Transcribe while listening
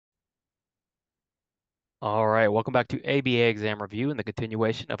All right, welcome back to ABA exam review and the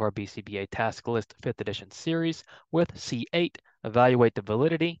continuation of our BCBA task list 5th edition series with C8, evaluate the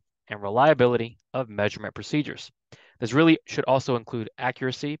validity and reliability of measurement procedures. This really should also include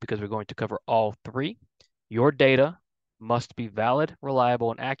accuracy because we're going to cover all three. Your data must be valid, reliable,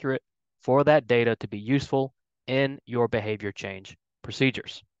 and accurate for that data to be useful in your behavior change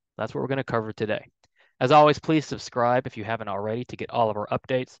procedures. That's what we're going to cover today. As always, please subscribe if you haven't already to get all of our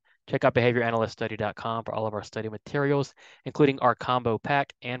updates. Check out behavioranalyststudy.com for all of our study materials, including our combo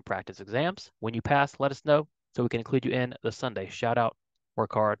pack and practice exams. When you pass, let us know so we can include you in the Sunday shout out.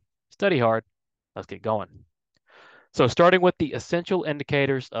 Work hard, study hard. Let's get going. So starting with the essential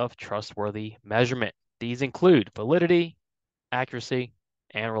indicators of trustworthy measurement. These include validity, accuracy,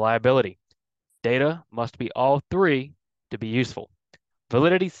 and reliability. Data must be all three to be useful.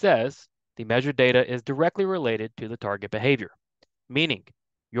 Validity says the measured data is directly related to the target behavior, meaning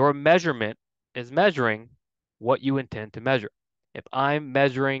your measurement is measuring what you intend to measure. If I'm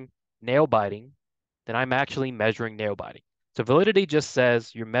measuring nail biting, then I'm actually measuring nail biting. So validity just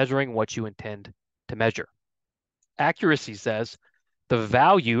says you're measuring what you intend to measure. Accuracy says the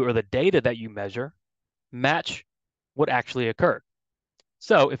value or the data that you measure match what actually occurred.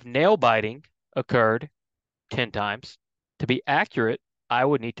 So if nail biting occurred 10 times, to be accurate, I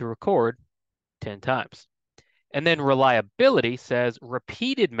would need to record 10 times. And then reliability says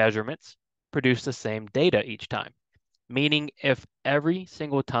repeated measurements produce the same data each time, meaning if every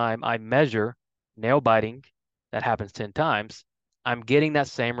single time I measure nail biting that happens 10 times, I'm getting that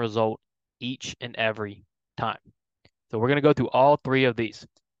same result each and every time. So we're going to go through all three of these.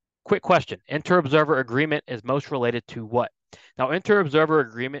 Quick question. Inter-observer agreement is most related to what? Now, inter-observer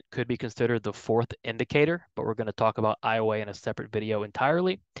agreement could be considered the fourth indicator, but we're going to talk about IOA in a separate video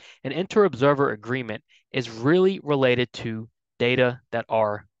entirely. An inter-observer agreement is really related to data that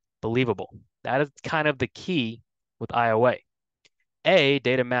are believable. That is kind of the key with IOA.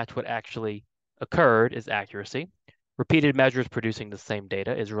 Data match what actually occurred is accuracy. Repeated measures producing the same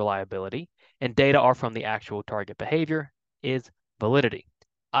data is reliability. And data are from the actual target behavior is validity.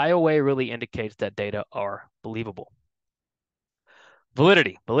 IOA really indicates that data are believable.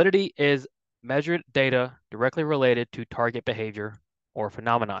 Validity. Validity is measured data directly related to target behavior or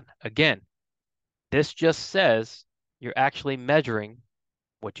phenomenon. Again, this just says you're actually measuring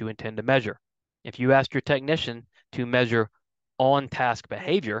what you intend to measure. If you ask your technician to measure on-task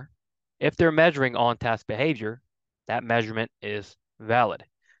behavior, if they're measuring on-task behavior, that measurement is valid.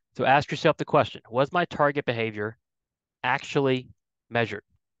 So ask yourself the question, was my target behavior actually measured?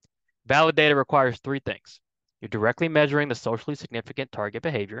 Valid data requires three things. You're directly measuring the socially significant target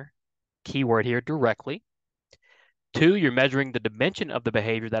behavior. Keyword here, directly. 2, you're measuring the dimension of the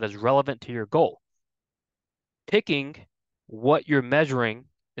behavior that is relevant to your goal. Picking what you're measuring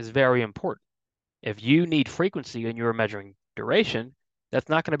is very important. If you need frequency and you're measuring duration, that's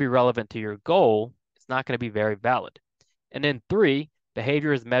not going to be relevant to your goal. It's not going to be very valid. And then 3,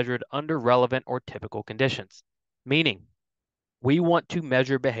 behavior is measured under relevant or typical conditions, meaning we want to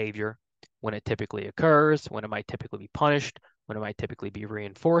measure behavior when it typically occurs, when it might typically be punished, when it might typically be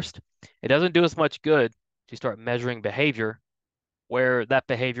reinforced. It doesn't do us much good to start measuring behavior where that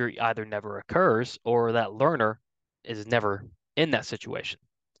behavior either never occurs or that learner is never in that situation.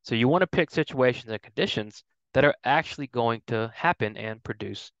 So you want to pick situations and conditions that are actually going to happen and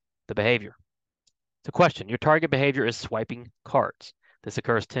produce the behavior. So question, your target behavior is swiping cards. This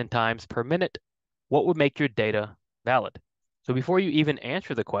occurs 10 times per minute. What would make your data valid? So before you even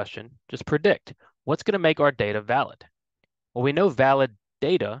answer the question, just predict what's going to make our data valid. Well, we know valid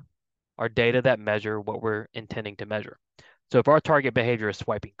data are data that measure what we're intending to measure. So if our target behavior is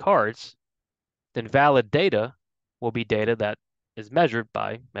swiping cards, then valid data will be data that is measured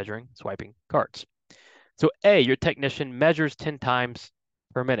by measuring swiping cards. So A, your technician measures 10 times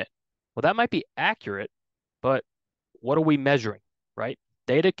per minute. Well, that might be accurate, but what are we measuring, right?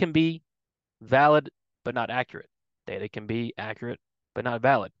 Data can be valid, but not accurate. Data can be accurate, but not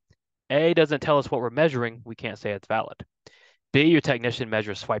valid. A doesn't tell us what we're measuring. We can't say it's valid. B, your technician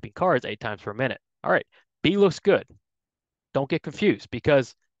measures swiping cards 8 times per minute. All right, B looks good. Don't get confused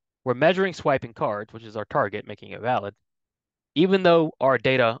because we're measuring swiping cards, which is our target, making it valid. Even though our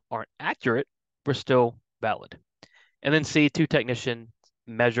data aren't accurate, we're still valid. And then C, 2 technicians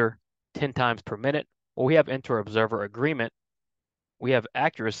measure 10 times per minute. Well, we have inter-observer agreement. We have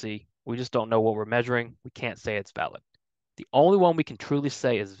accuracy. We just don't know what we're measuring. We can't say it's valid. The only one we can truly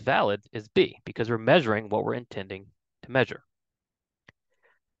say is valid is B because we're measuring what we're intending to measure.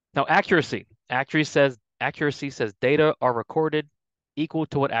 Now, accuracy. Accuracy says data are recorded equal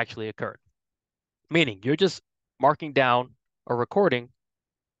to what actually occurred. Meaning you're just marking down or recording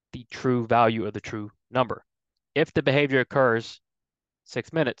the true value of the true number. If the behavior occurs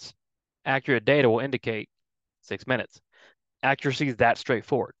 6 minutes, accurate data will indicate 6 minutes. Accuracy is that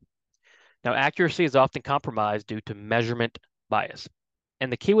straightforward. Now, accuracy is often compromised due to measurement bias.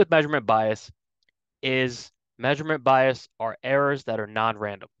 And the key with measurement bias is measurement bias are errors that are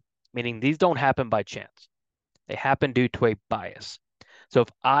non-random, meaning these don't happen by chance. They happen due to a bias. So if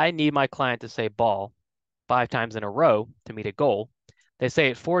I need my client to say ball 5 times in a row to meet a goal, they say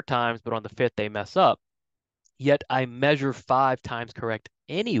it 4 times, but on the 5th they mess up, yet I measure 5 times correct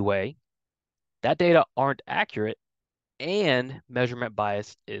anyway, that data aren't accurate and measurement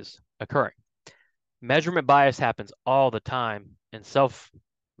bias is occurring. Measurement bias happens all the time in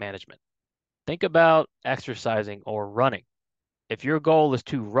self-management. Think about exercising or running. If your goal is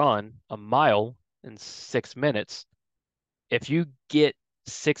to run a mile in 6 minutes, if you get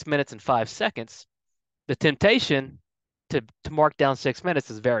 6 minutes and 5 seconds, the temptation to mark down 6 minutes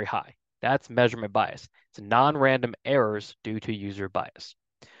is very high. That's measurement bias. It's non-random errors due to user bias.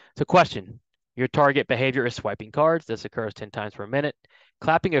 So question, your target behavior is swiping cards. This occurs 10 times per minute.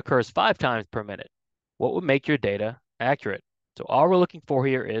 Clapping occurs 5 times per minute. What would make your data accurate? So all we're looking for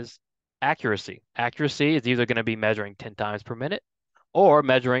here is accuracy. Accuracy is either going to be measuring 10 times per minute or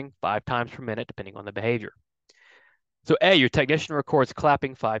measuring 5 times per minute, depending on the behavior. So A, your technician records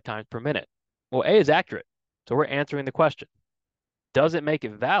clapping 5 times per minute. Well, A is accurate. So we're answering the question. Does it make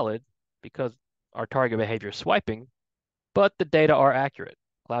it valid because our target behavior is swiping, but the data are accurate?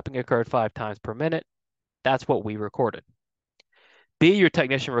 Clapping occurred 5 times per minute. That's what we recorded. B, your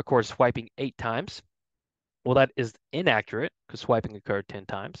technician records swiping 8 times. Well, that is inaccurate because swiping occurred 10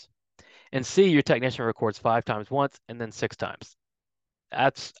 times. And C, your technician records 5 times once and then 6 times.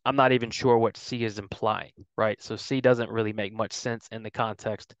 I'm not even sure what C is implying, right? So C doesn't really make much sense in the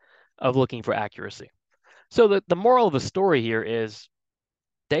context of looking for accuracy. So the moral of the story here is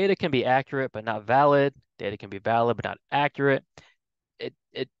data can be accurate but not valid. Data can be valid but not accurate.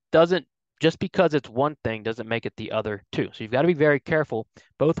 It doesn't, just because it's one thing doesn't make it the other too. So you've got to be very careful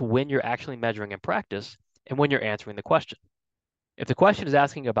both when you're actually measuring in practice and when you're answering the question. If the question is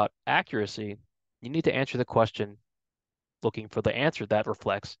asking about accuracy, you need to answer the question looking for the answer that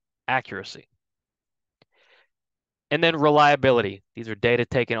reflects accuracy. And then reliability. These are data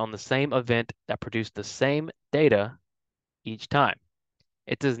taken on the same event that produce the same data each time.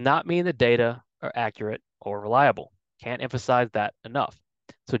 It does not mean the data are accurate or reliable. Can't emphasize that enough.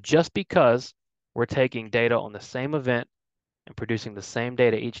 So just because we're taking data on the same event and producing the same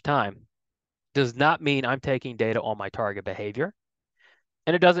data each time does not mean I'm taking data on my target behavior.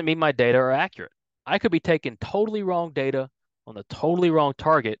 And it doesn't mean my data are accurate. I could be taking totally wrong data on the totally wrong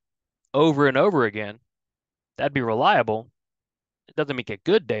target over and over again. That'd be reliable. It doesn't make it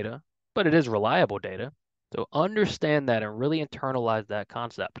good data, but it is reliable data. So understand that and really internalize that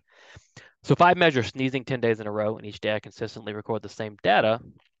concept. So if I measure sneezing 10 days in a row and each day I consistently record the same data,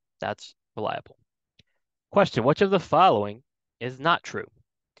 that's reliable. Question, which of the following is not true?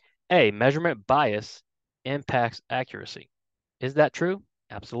 A, measurement bias impacts accuracy. Is that true?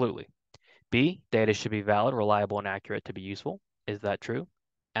 Absolutely. B, data should be valid, reliable, and accurate to be useful. Is that true?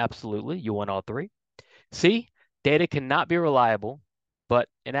 Absolutely. You want all three. C, data cannot be reliable, but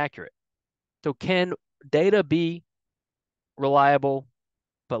inaccurate. So can data be reliable,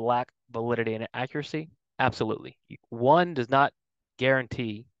 but lack validity and accuracy? Absolutely. One does not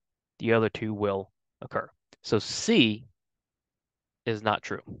guarantee the other two will occur. So C is not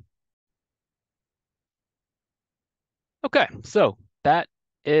true. Okay, so that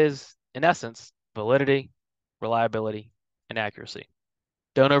is, in essence, validity, reliability, and accuracy.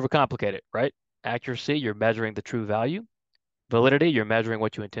 Don't overcomplicate it, right? Accuracy, you're measuring the true value. Validity, you're measuring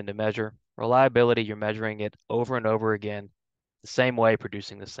what you intend to measure. Reliability, you're measuring it over and over again, the same way,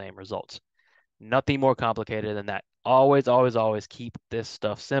 producing the same results. Nothing more complicated than that. Always, always, always keep this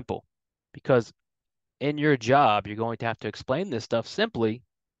stuff simple because in your job, you're going to have to explain this stuff simply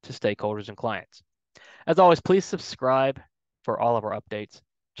to stakeholders and clients. As always, please subscribe for all of our updates.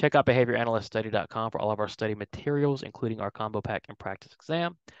 Check out behavioranalyststudy.com for all of our study materials, including our combo pack and practice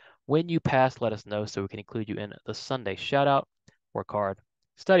exam. When you pass, let us know so we can include you in the Sunday shout out. Work hard,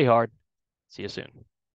 study hard. See you soon.